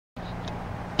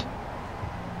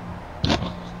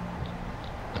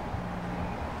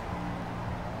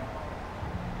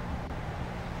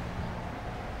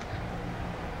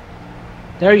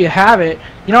there you have it.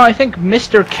 You know, I think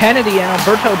Mr. Kennedy and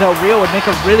Alberto Del Rio would make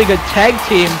a really good tag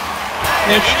team.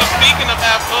 And we were speaking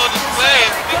about Brodus Clay,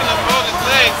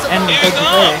 and here we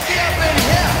go.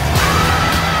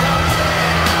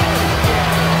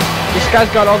 This guy's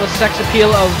got all the sex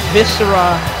appeal of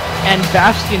Viscera and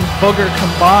Bastion Booger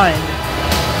combined.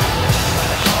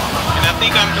 And I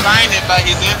think I'm blinded by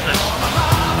his entrance.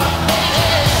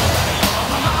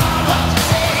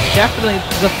 Definitely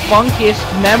the funkiest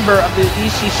member of the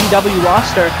ECCW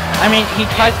roster. I mean, he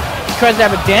tries to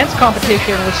have a dance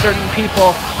competition with certain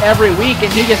people every week, and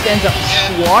he just ends up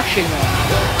squashing them.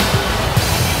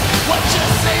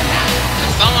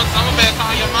 Someone better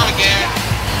call your mama, Gary.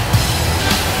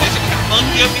 They should get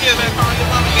funky up here. Better call your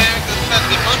mama, Gary, because it's about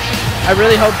to get funky. I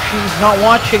really hope she's not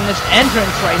watching this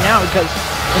entrance right now, because,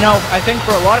 you know, I think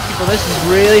for a lot of people this is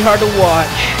really hard to watch.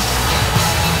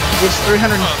 This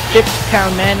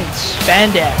 350-pound man in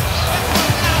spandex.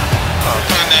 Oh,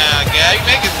 come on now, Gary. You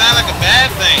make it sound like a bad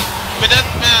thing. But it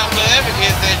doesn't matter whatever it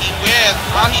is that he wears.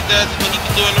 All he does is what he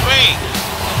can do in the ring.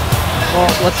 Well,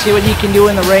 let's see what he can do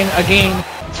in the ring again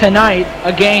tonight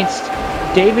against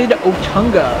David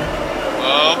Otunga.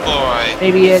 Oh boy.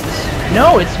 Maybe it's...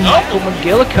 No, it's Michael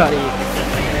McGillicutty.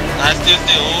 I still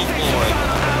say, oh boy.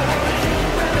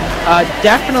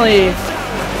 Definitely,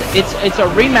 it's a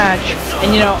rematch,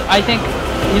 and you know, I think,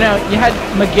 you know, you had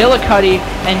McGillicutty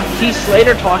and Heath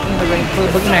Slater talking in the ring before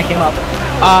the Boogeyman came up.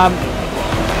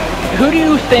 Who do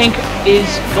you think is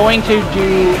going to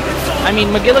do... I mean,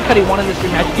 McGillicutty won in this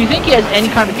rematch. Do you think he has any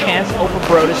kind of chance over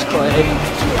Brodus Clay?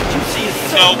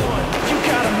 No.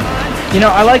 You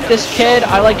know, I like this kid.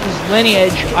 I like his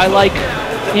lineage. I like,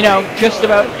 you know, just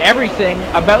about everything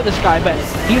about this guy, but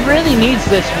he really needs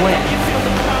this win.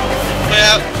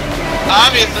 Well,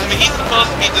 obviously, I mean, he's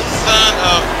supposed to be the son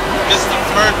of Mr.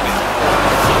 Perfect.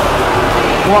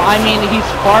 Well, I mean, he's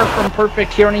far from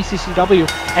perfect here on ECCW,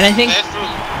 and I think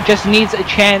just needs a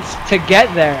chance to get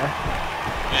there.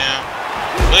 Yeah.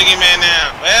 Boogeyman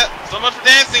now. Well, so much for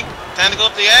dancing. Time to go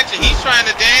to the action. He's trying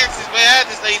to dance his way out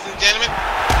of this, ladies and gentlemen.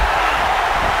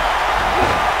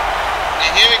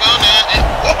 And here we go now. And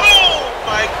oh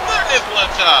my goodness, what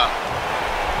a chop.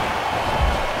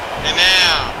 And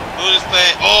now, Brodus Clay.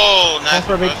 Oh, nice.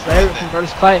 For a big player from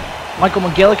Brodus Clay. Michael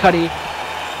McGillicutty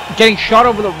getting shot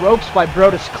over the ropes by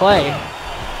Brodus Clay.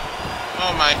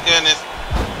 Oh my goodness.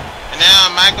 And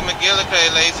now Michael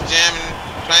McGillicutty, ladies and gentlemen,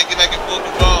 trying to get back in full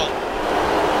control.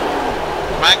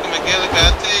 Michael McGillicutty,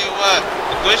 I tell you what,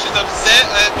 the Bush is upset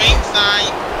at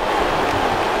ringside.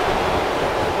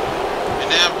 And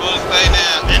now Brodus Clay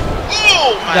now. And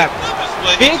oh my goodness,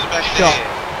 what big back shot.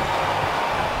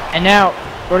 And now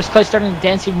Brodus Clay starting to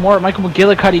dance even more. Michael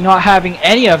McGillicutty not having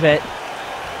any of it.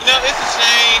 You know, it's a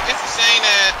shame. It's a shame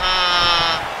that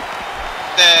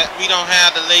that we don't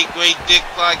have the late great Dick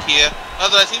Clark here.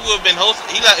 Otherwise, he would have been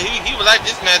hosting. He would like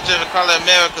this matchup and call it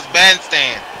America's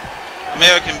Bandstand,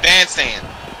 American Bandstand.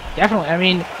 Definitely. I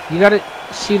mean, you got to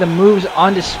see the moves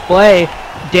on display.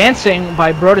 Dancing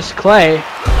by Brodus Clay. And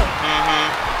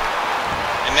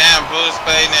now Brodus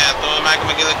Clay now throwing Michael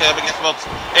McGillicutty up against ropes.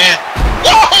 And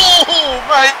oh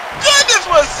my goodness,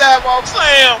 what a sidewalk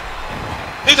slam!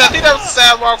 I think that was a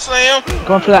sidewalk slam.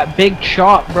 Going for that big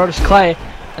chop, Brodus Clay.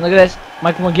 And look at this.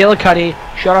 Michael McGillicutty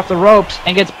shot off the ropes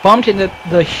and gets bumped into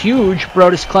the huge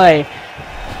Brodus Clay.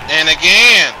 And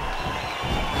again,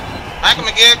 Michael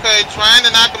McGillicutty trying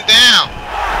to knock him down.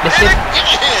 They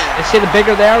say the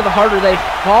bigger they are, the harder they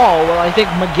fall. Well, I think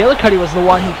McGillicutty was the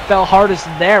one who fell hardest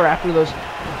there after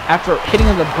hitting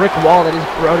the brick wall that is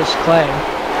Brodus Clay.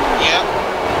 Yep.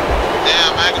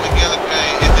 Now Michael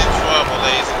McGillicutty is in trouble,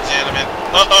 ladies and gentlemen.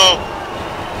 Uh-oh.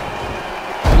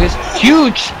 This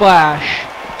huge splash.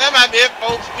 That might be it,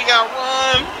 folks. We got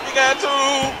 1, we got 2,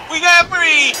 we got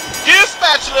 3. Get a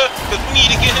spatula, because we need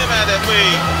to get him out of that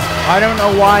way. I don't know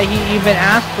why he even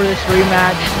asked for this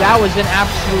rematch. That was an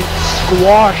absolute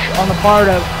squash on the part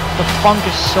of the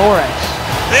Funkasaurus.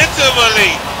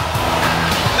 Literally.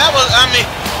 That was, I mean,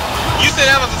 you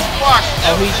said that was a squash.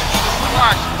 That was a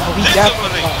squash. Oh, he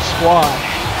definitely got a squash.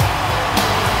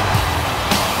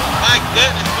 My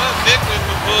goodness, what a victory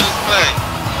for Brodus Clay.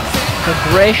 The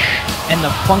Grish and the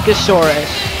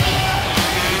Funkasaurus.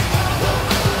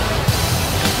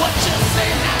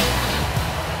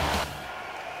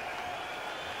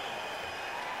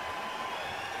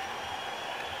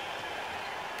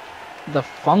 The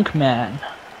Funk Man.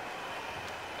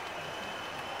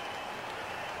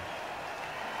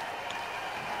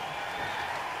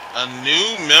 A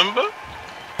new member?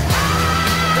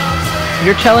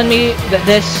 You're telling me that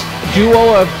this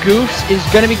duo of goofs is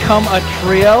going to become a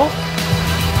trio?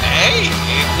 Hey,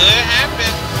 it could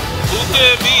happen. Who could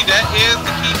it be? That is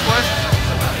the key question.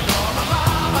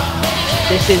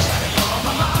 This is...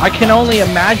 I can only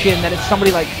imagine that it's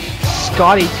somebody like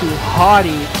Scotty Too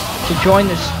Hottie to join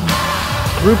this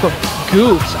group of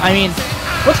goofs. I mean,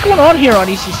 what's going on here on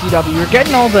ECCW? You're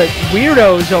getting all the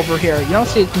weirdos over here. You don't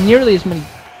see nearly as many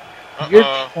weird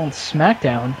people on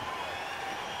SmackDown.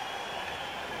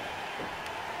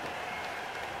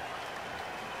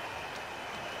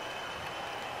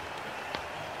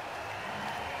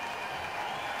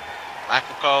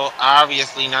 Michael Cole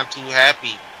obviously not too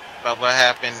happy about what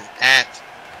happened at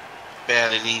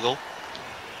Barely Legal.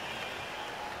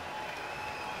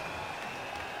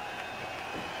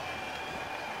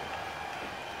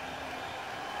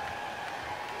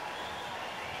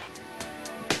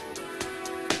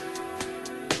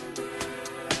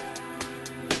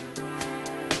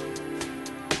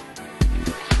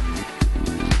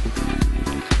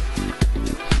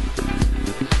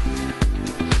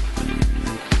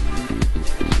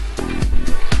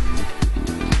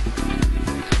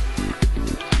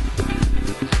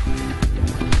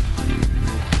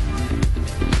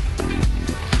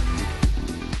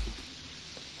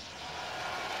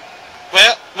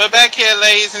 We're back here,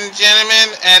 ladies and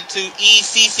gentlemen, at to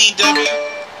ECCW.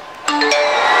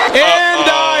 And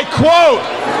I quote.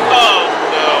 Oh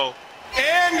no.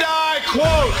 And I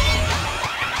quote.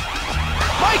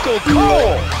 Michael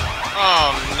Cole.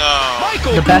 Oh no.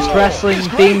 Michael The best Cole wrestling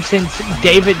theme since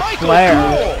David Flair.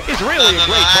 Is really a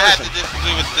great I have person. to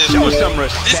disagree with this. Show some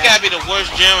respect. This gotta be the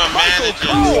worst general Michael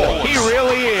manager in Cole. sports. He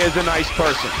really is a nice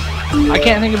person. I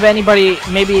can't think of anybody,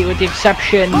 maybe with the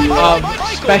exception of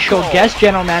special guest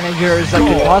general managers, that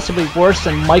could possibly be worse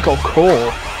than Michael Cole.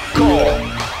 Cole.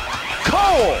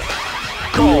 Cole.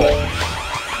 Cole.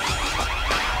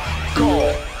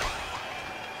 Cole.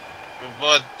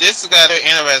 But this is gotta be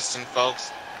interesting, folks.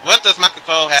 What does Michael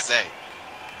Cole have to say?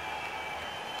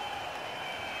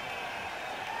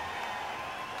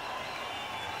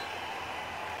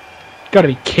 Gotta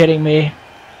be kidding me.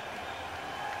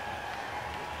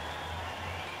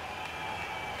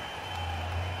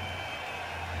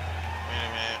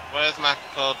 What is Michael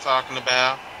Cole talking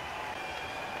about?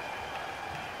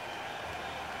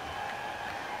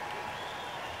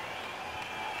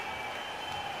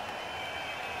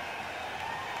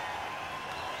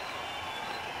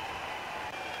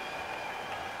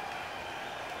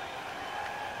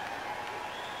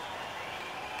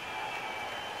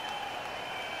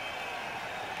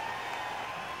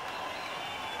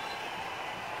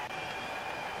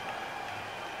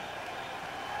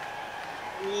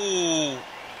 Ooh.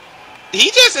 He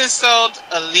just insulted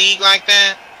a league like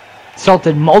that?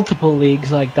 Insulted multiple leagues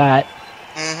like that.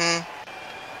 Mm-hmm.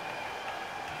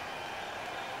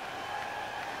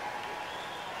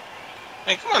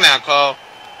 Hey, come on now, Cole.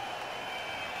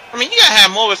 I mean, you gotta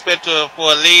have more respect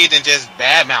for a league than just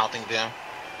bad-mouthing them.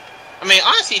 I mean,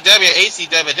 RCW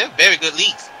and ACW, they're very good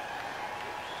leagues.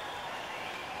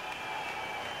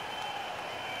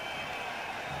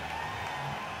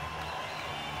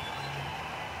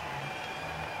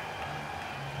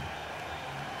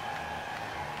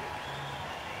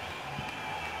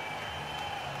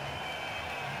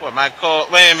 What, Michael?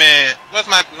 Wait a minute. What's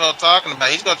Michael Cole talking about?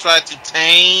 He's gonna try to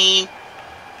tame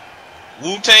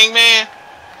Wu-Tang Man?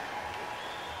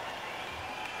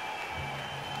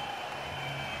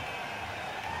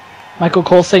 Michael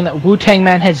Cole saying that Wu-Tang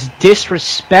Man has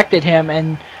disrespected him,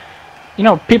 and, you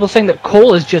know, people saying that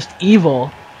Cole is just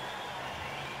evil.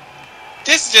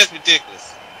 This is just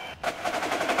ridiculous.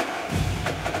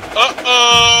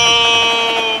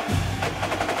 Uh-oh!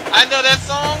 I know that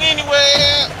song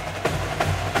anywhere!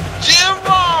 Jim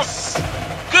Ross!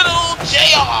 Good old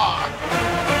JR!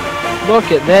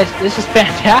 Look at this. This is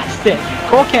fantastic.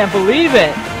 Cole can't believe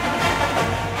it.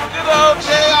 Good old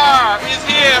JR is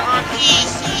here on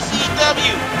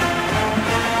ECCW.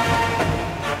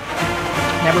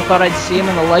 Never thought I'd see him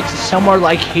in the likes of somewhere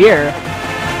like here.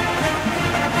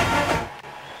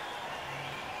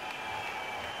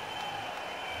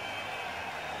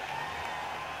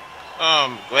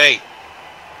 Great.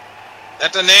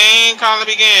 Let the name calling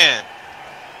begin.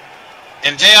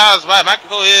 And JR is right. Michael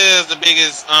Cole is the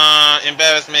biggest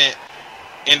embarrassment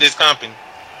in this company.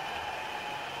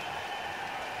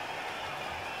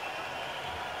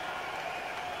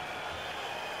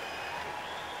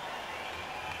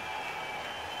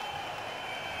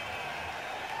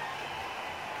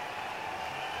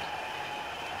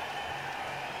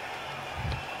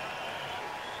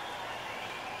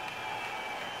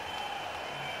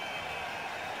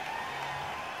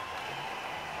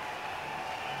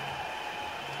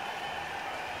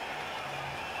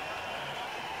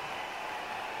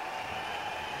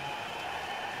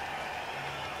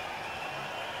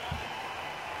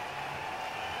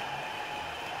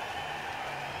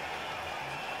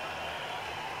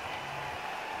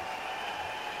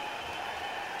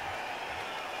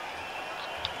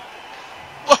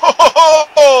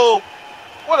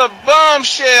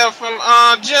 bombshell from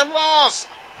Jim Ross.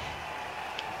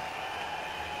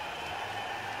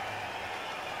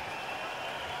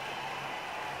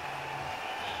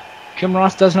 Jim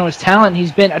Ross doesn't know his talent.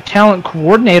 He's been a talent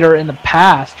coordinator in the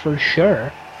past, for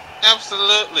sure.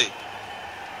 Absolutely.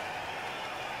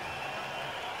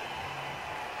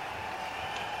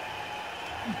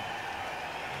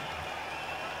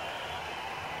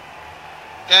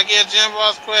 Gotta give Jim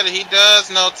Ross credit. He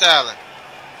does know talent.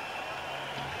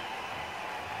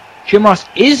 Jim Ross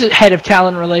is head of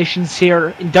talent relations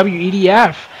here in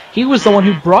WEDF. He was the one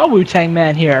who brought Wu-Tang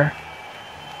Man here.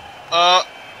 Oh,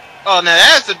 now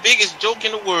that's the biggest joke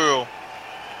in the world.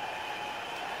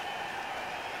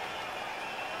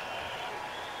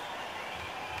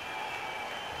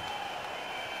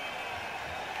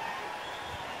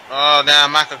 Oh, now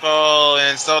Michael Cole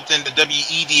insulting the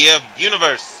WEDF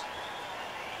universe.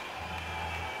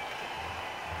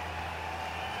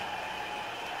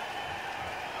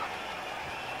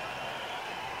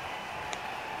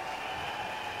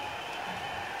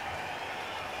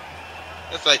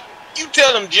 It's like, you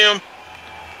tell him, Jim.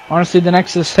 Honestly, the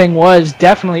Nexus thing was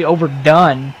definitely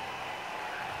overdone.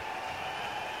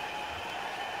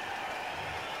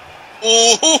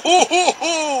 Ooh, hoo, hoo, hoo,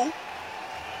 hoo.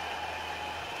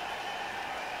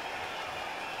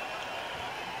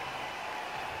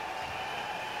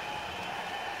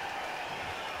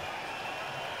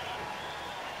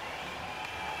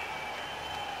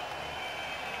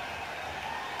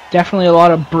 Definitely a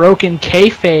lot of broken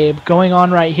kayfabe going on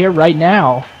right here, right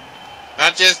now.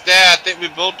 Not just that, I think we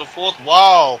built the fourth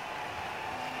wall.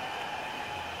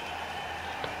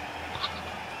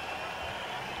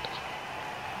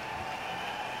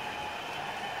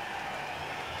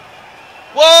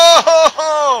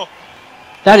 Whoa!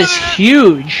 That is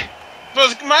huge.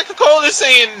 But Michael Cole is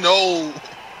saying no.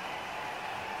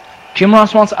 Jim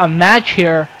Ross wants a match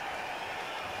here.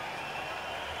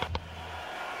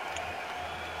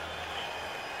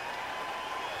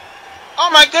 Oh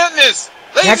my goodness!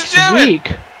 Ladies Next and gentlemen!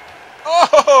 week.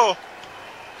 Oh!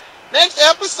 Next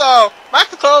episode,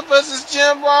 Michael Cole versus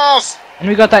Jim Ross. And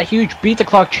we got that huge Beat the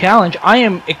Clock challenge. I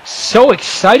am so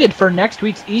excited for next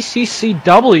week's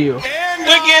ECCW. And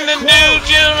we're getting the new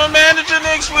general manager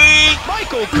next week.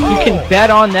 Michael Cole. You can bet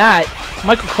on that.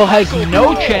 Michael Cole has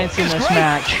no chance in this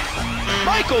match.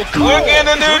 Michael Cole. We're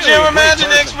getting a new general manager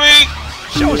next week.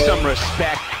 Show some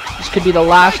respect. This could be the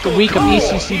last week of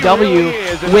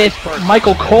ECCW with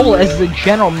Michael Cole as the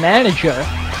general manager.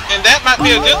 And that might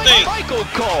be a good thing. Michael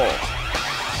Cole.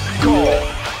 Cole.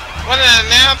 What an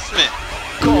announcement.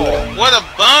 Cole. What a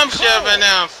bombshell of an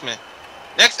announcement.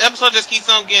 Next episode just keeps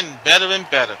on getting better and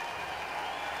better.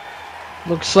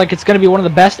 Looks like it's going to be one of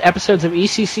the best episodes of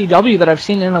ECCW that I've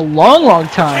seen in a long, long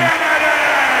time.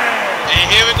 And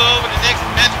here we go with the next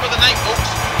match for the night, folks.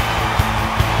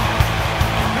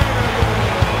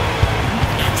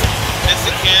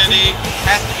 Mr. Kennedy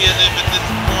has to be a little bit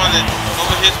disappointed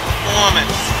over his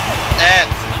performance at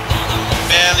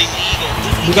Barely Legal.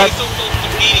 He came so close to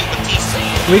beating Batista.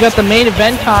 We got the main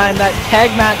event time, that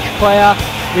tag match player.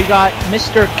 We got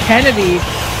Mr. Kennedy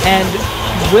and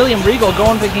William Regal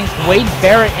going up against Wade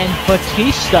Barrett and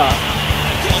Batista.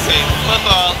 Okay, first of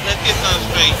all, let's get something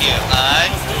straight here, alright?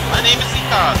 My name is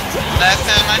ECCW. Last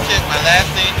time I checked, my last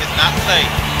name is not Slater.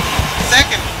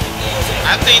 Second,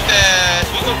 I think that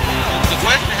the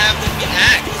question has to be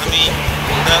asked. I mean,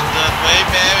 the Wade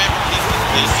Barrett and Batista,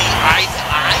 they see eye to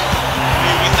eye. I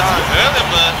mean, we saw it earlier,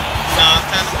 but it's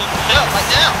time to put it up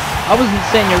right now. I wasn't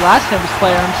saying your last name was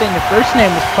Player, I'm saying your first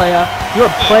name was Playa.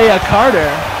 You're Playa Carter.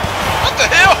 What the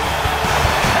hell?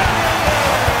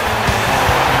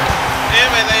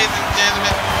 Anyway, ladies and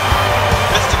gentlemen,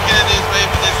 Mr. Kennedy is ready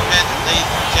for this match, ladies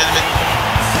and gentlemen.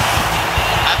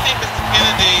 I think Mr.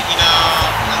 Kennedy,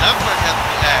 another question has to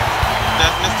be asked.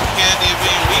 Does Mr. Kennedy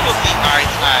really Regal see eye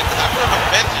to eye? Because I remember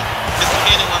mentioning Mr.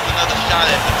 Kennedy wants another shot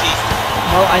at Batista.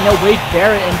 Well, I know Wade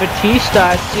Barrett and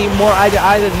Batista see more eye to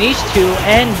eye than these two,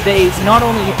 and they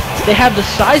have the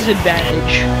size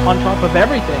advantage on top of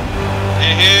everything.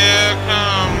 And here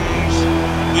comes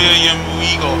William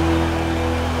Regal.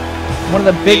 One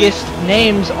of the biggest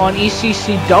names on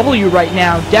ECCW right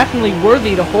now, definitely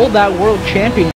worthy to hold that world championship.